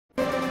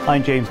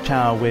I'm James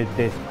Chow with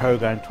this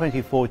program.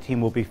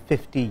 2014 will be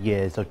 50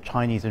 years of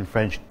Chinese and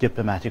French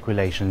diplomatic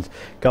relations.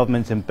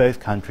 Governments in both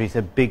countries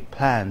have big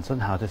plans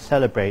on how to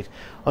celebrate.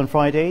 On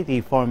Friday,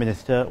 the Foreign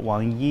Minister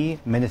Wang Yi,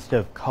 Minister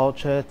of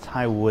Culture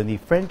Cai Wu, and the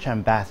French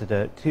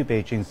ambassador to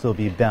Beijing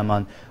Sylvie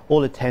Berman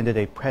all attended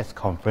a press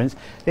conference.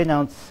 They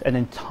announced an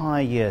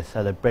entire year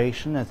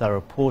celebration. As our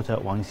reporter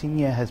Wang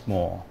Xinye has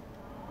more.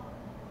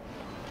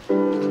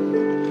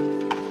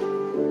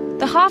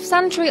 The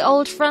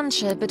half-century-old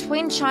friendship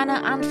between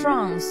China and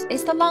France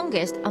is the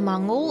longest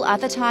among all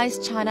other ties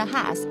China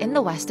has in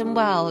the Western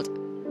world.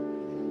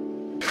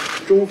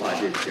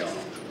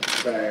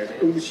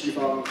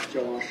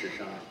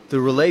 The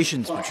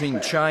relations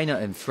between China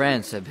and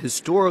France have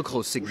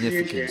historical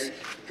significance.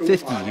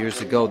 50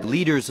 years ago, the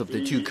leaders of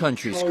the two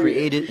countries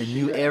created a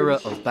new era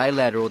of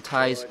bilateral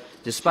ties.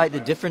 Despite the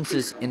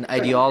differences in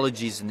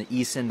ideologies in the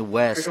East and the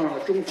West,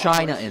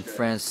 China and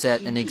France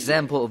set an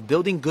example of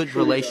building good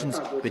relations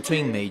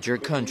between major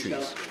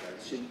countries.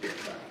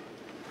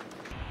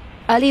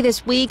 Early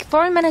this week,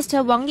 Foreign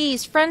Minister Wang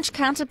Yi's French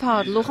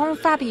counterpart Laurent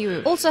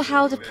Fabius also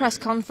held a press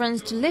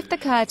conference to lift the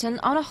curtain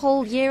on a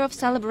whole year of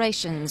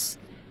celebrations.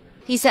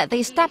 He said the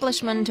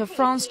establishment of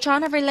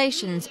France-China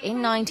relations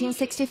in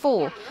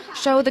 1964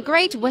 showed the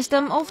great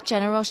wisdom of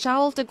General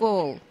Charles de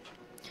Gaulle.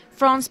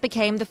 France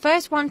became the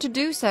first one to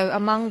do so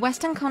among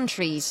Western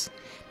countries.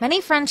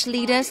 Many French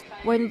leaders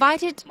were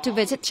invited to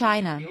visit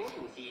China.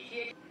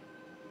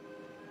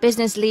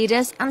 Business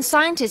leaders and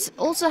scientists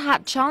also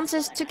had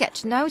chances to get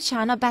to know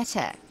China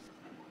better.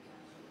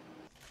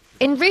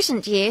 In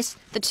recent years,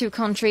 the two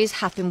countries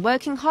have been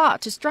working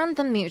hard to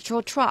strengthen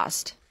mutual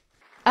trust.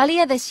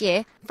 Earlier this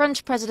year,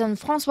 French President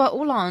François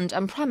Hollande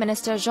and Prime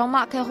Minister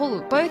Jean-Marc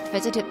Ayrault both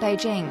visited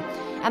Beijing,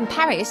 and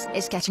Paris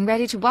is getting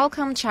ready to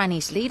welcome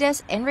Chinese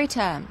leaders in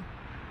return.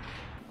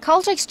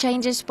 Culture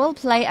exchanges will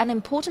play an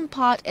important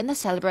part in the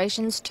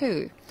celebrations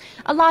too.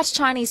 A large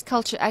Chinese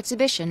culture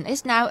exhibition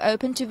is now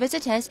open to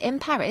visitors in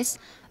Paris.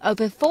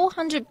 Over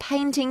 400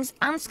 paintings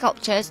and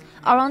sculptures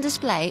are on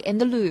display in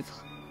the Louvre.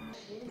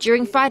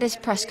 During Friday's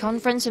press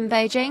conference in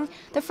Beijing,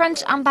 the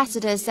French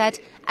ambassador said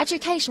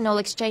educational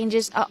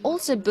exchanges are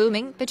also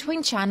booming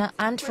between China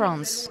and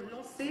France.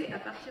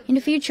 In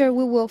the future,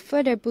 we will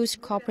further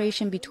boost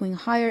cooperation between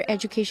higher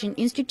education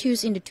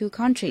institutes in the two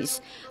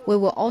countries. We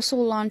will also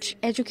launch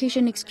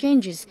education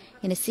exchanges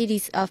in the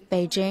cities of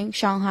Beijing,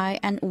 Shanghai,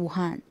 and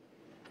Wuhan.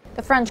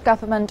 The French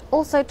government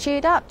also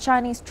cheered up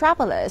Chinese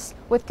travelers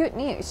with good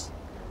news.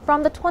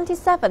 From the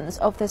 27th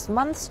of this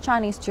month,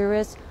 Chinese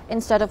tourists,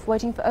 instead of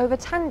waiting for over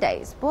 10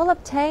 days, will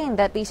obtain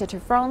their visa to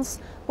France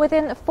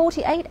within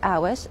 48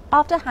 hours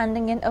after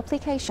handing in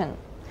application.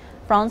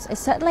 France is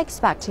certainly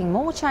expecting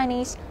more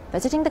Chinese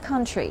visiting the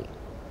country.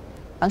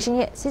 Wang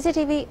Xinye,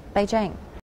 CCTV, Beijing.